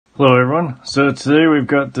Hello everyone. So today we've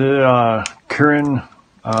got the Curren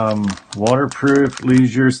waterproof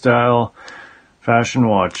leisure style fashion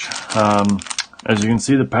watch. As you can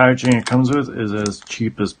see, the packaging it comes with is as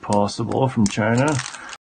cheap as possible from China.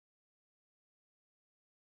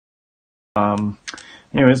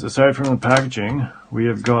 Anyways, aside from the packaging, we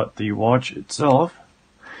have got the watch itself,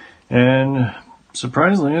 and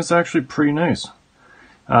surprisingly it's actually pretty nice.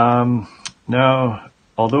 Now,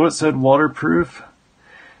 although it said waterproof,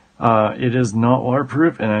 it is not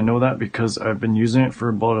waterproof, and I know that because I've been using it for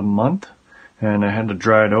about a month, and I had to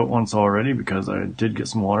dry it out once already because I did get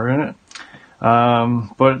some water in it.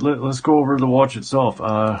 But let's go over the watch itself.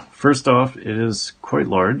 First off, it is quite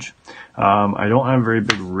large. I don't have very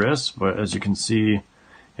big wrists, but as you can see,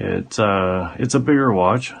 it's a bigger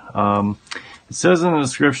watch. It says in the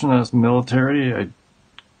description that it's military. I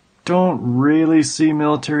don't really see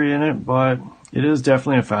military in it, but it is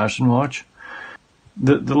definitely a fashion watch.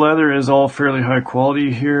 The leather is all fairly high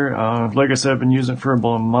quality here. Like I said, I've been using it for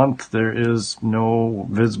about a month. There is no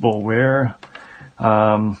visible wear.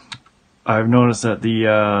 I've noticed that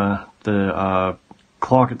the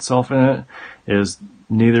clock itself in it is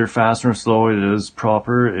neither fast nor slow. It is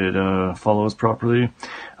proper. It follows properly.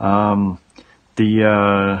 The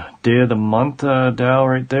day of the month dial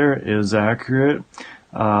right there is accurate.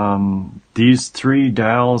 These three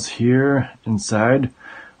dials here inside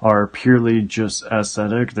are purely just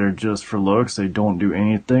aesthetic. They're just for looks. They don't do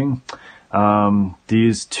anything.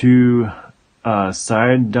 These two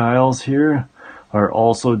side dials here are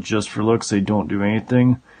also just for looks. They don't do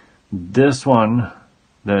anything. This one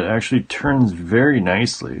that actually turns very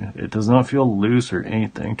nicely. It does not feel loose or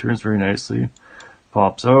anything. It turns very nicely.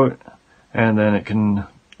 Pops out, and then it can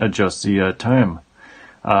adjust the time.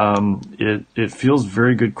 It feels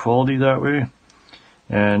very good quality that way,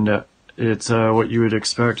 and it's what you would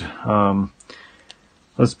expect.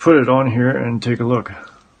 Let's put it on here and take a look.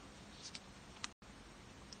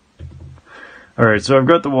 Alright, so I've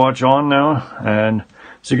got the watch on now, and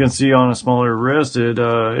as you can see on a smaller wrist, it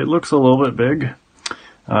looks a little bit big.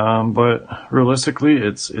 But realistically,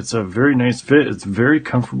 it's a very nice fit. It's very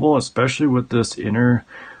comfortable, especially with this inner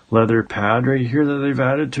leather pad right here that they've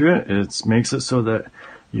added to it. It makes it so that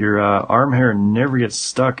your arm hair never gets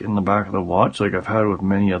stuck in the back of the watch like I've had with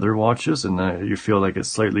many other watches, and you feel like it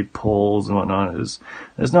slightly pulls and whatnot.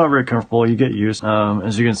 It's not very comfortable. You get used.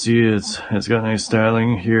 As you can see, it's got nice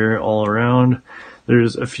styling here all around.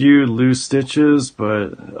 There's a few loose stitches,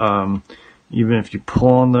 but even if you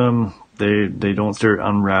pull on them, they don't start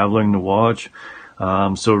unraveling the watch.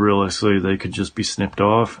 So realistically, they could just be snipped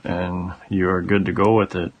off and you are good to go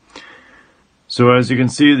with it. So as you can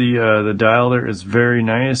see, the dial there is very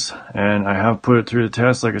nice, and I have put it through the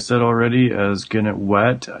test, like I said already, as getting it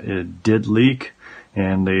wet. It did leak,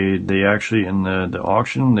 and they actually, in the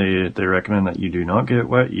auction, they recommend that you do not get it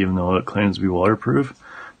wet, even though it claims to be waterproof.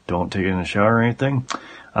 Don't take it in the shower or anything.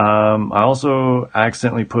 I also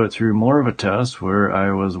accidentally put it through more of a test where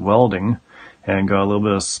I was welding and got a little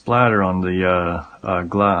bit of splatter on the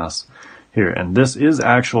glass here. And this is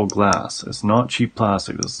actual glass. It's not cheap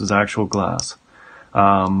plastic. This is actual glass.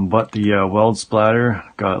 But the weld splatter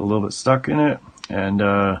got a little bit stuck in it and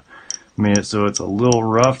made it so it's a little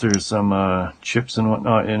rough. There's some chips and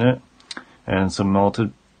whatnot in it and some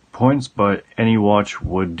melted points, but any watch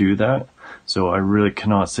would do that. So I really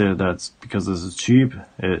cannot say that that's because this is cheap.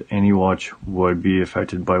 Any watch would be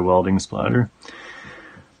affected by welding splatter.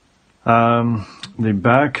 The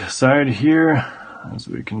back side here, as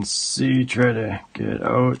we can see, try to get it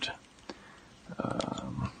out.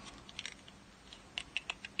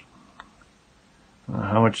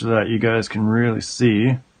 How much of that you guys can really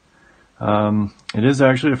see. It is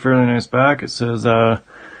actually a fairly nice back. It says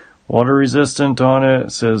water resistant on it.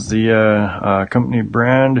 It says the company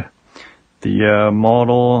brand, the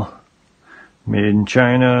model, made in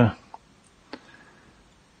China,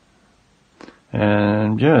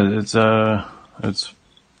 and yeah, it's a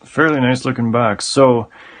fairly nice looking back. So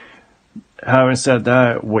having said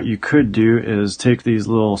that, what you could do is take these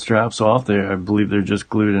little straps off. I believe they're just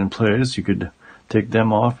glued in place. You could take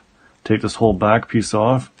them off, take this whole back piece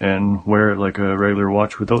off, and wear it like a regular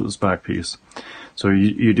watch without this back piece. So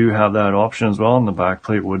you do have that option as well, and the back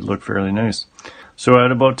plate would look fairly nice. So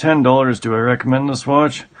at about $10, do I recommend this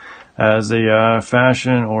watch as a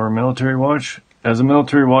fashion or military watch? As a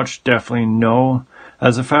military watch, definitely no.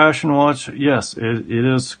 As a fashion watch, yes, it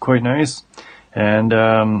is quite nice. And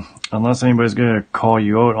unless anybody's going to call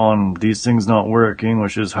you out on these things not working,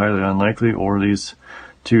 which is highly unlikely, or these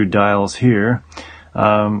two dials here,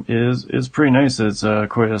 is pretty nice. It's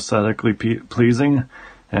quite aesthetically pleasing,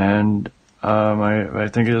 and I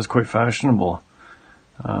think it is quite fashionable.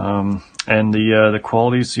 And the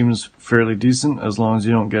quality seems fairly decent as long as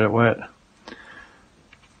you don't get it wet.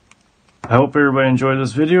 I hope everybody enjoyed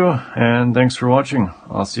this video, and thanks for watching.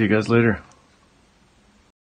 I'll see you guys later.